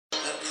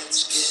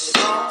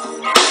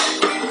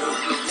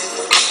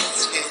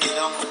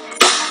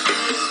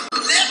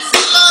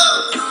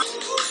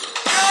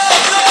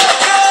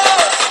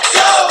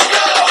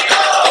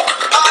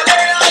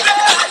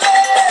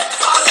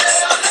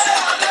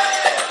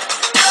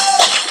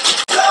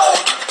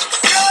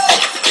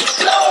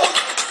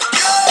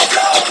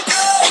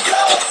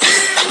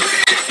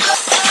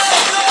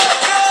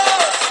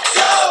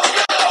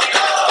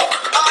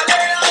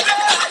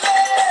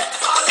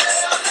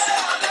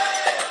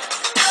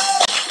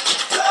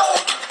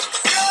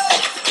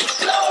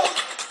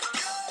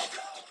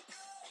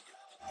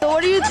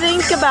What do you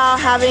think about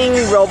having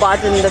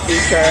robots in the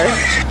future?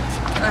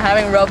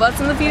 Having robots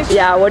in the future?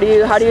 Yeah,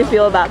 how do you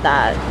feel about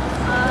that?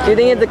 Do you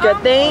think it's a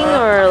good thing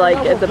or like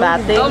it's a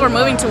bad thing? Well, we're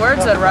moving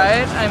towards it,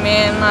 right? I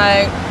mean,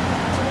 like,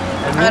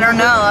 I don't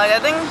know. Like,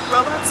 I think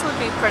robots would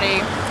be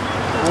pretty.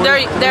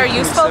 They're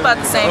useful, but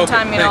at the same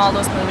time, you know, all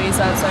those movies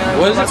that say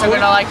like, robots are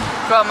gonna like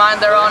go mind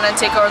their own and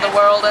take over the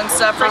world and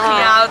stuff, freak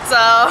me out.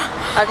 So.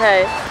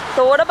 Okay.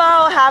 So what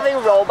about having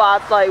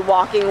robots like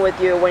walking with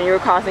you when you're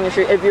crossing the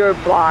street if you're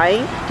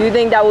blind? Do you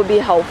think that would be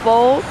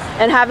helpful?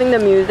 And having the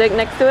music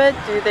next to it,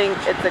 do you think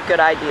it's a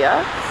good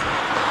idea?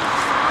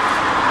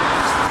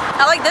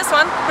 I like this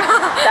one.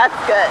 That's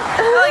good.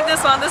 I like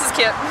this one. This is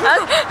cute.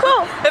 That's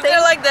cool. If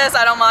they're like this,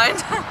 I don't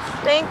mind.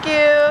 Thank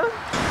you.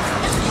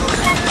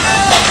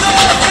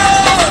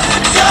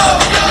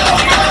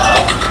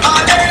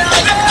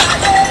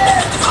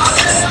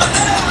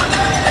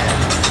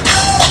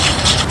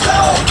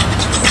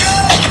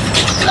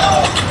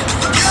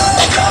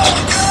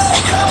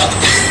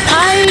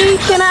 Hi,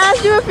 can I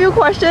ask you a few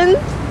questions?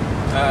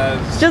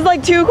 Just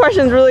like 2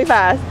 questions really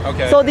fast.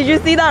 Okay. So did you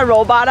see that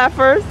robot at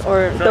first?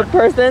 Or Sure. the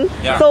person?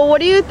 Yeah. So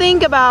what do you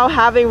think about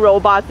having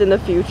robots in the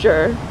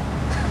future?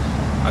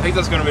 I think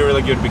that's going to be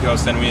really good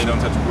because then we don't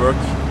have to work.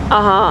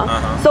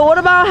 So what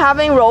about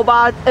having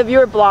robots, if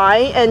you're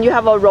blind and you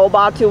have a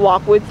robot to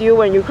walk with you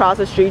when you cross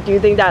the street, do you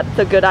think that's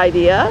a good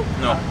idea?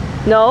 No.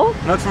 No?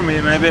 Not for me,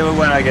 maybe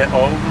when I get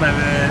old,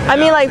 maybe. I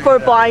mean like for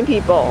blind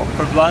people.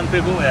 For blind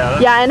people, yeah.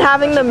 Yeah, and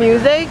having the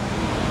music,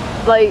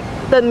 like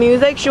the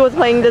music, she was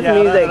playing this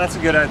music. That's a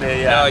good idea,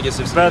 yeah. Yeah, I guess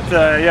it's but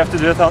you have to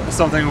do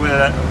something with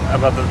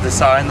about the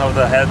design of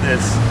the head.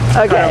 It's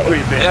kind of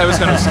creepy. Yeah, it was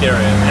kind of scary.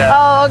 Yeah.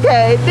 Oh,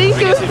 okay. Thank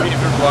you. If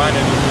you're blind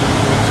and you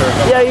turn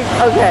up.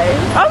 Yeah, okay.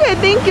 Okay,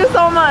 thank you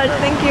so much.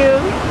 Thank you.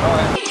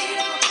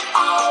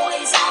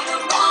 Always on the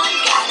run,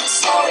 gotta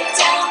slow it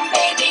down,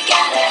 baby,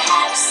 gotta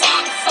have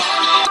some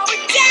fun. Slow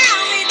it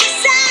down with the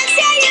signs,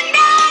 yeah, you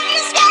know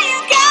just where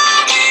you're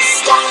going.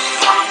 Stop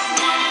right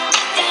now,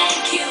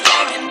 thank you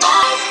very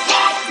much.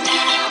 Right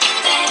now,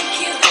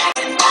 thank you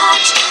very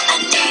much. I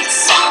need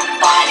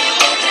somebody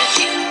with a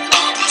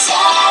human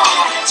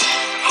touch.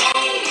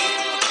 Hey, you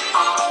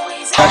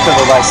always. Back to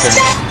the lecture.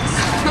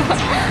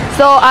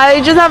 So I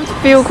just have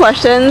a few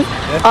questions.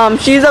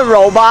 She's a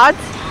robot.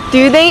 Do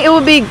you think it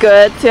would be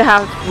good to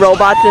have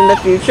robots in the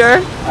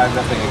future? I have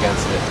nothing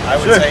against it. I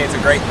would say it's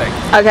a great thing.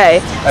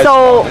 Okay,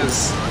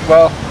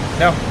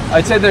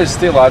 I'd say there's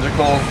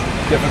theological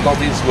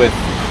difficulties with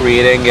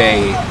creating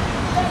a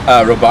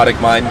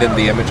robotic mind in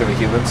the image of a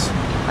human's.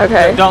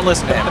 okay. Don't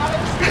listen to him.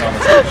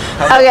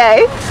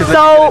 Okay,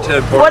 so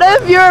what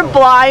if you're a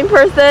blind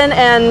person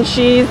and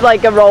she's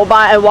like a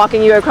robot and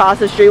walking you across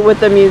the street with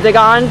the music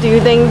on? Do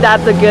you think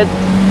that's a good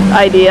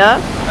idea?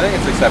 I think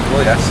it's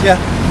acceptable, yes. Yeah.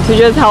 To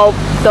just help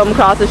them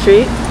cross the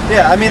street?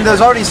 Yeah, I mean,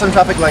 there's already some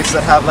traffic lights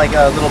that have like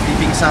little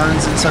beeping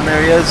sounds in some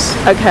areas.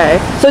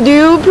 Okay, so do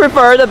you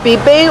prefer the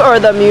beeping or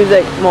the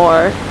music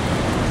more?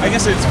 I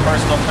guess it's a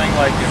personal thing.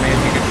 Like, I mean,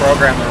 if you could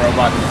program the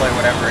robot to play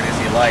whatever it is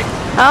you like.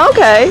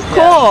 Okay,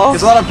 cool.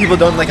 Because a lot of people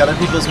don't like other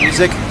people's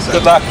music. So.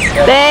 Good luck.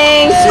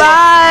 Thanks,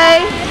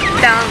 bye.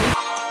 Down.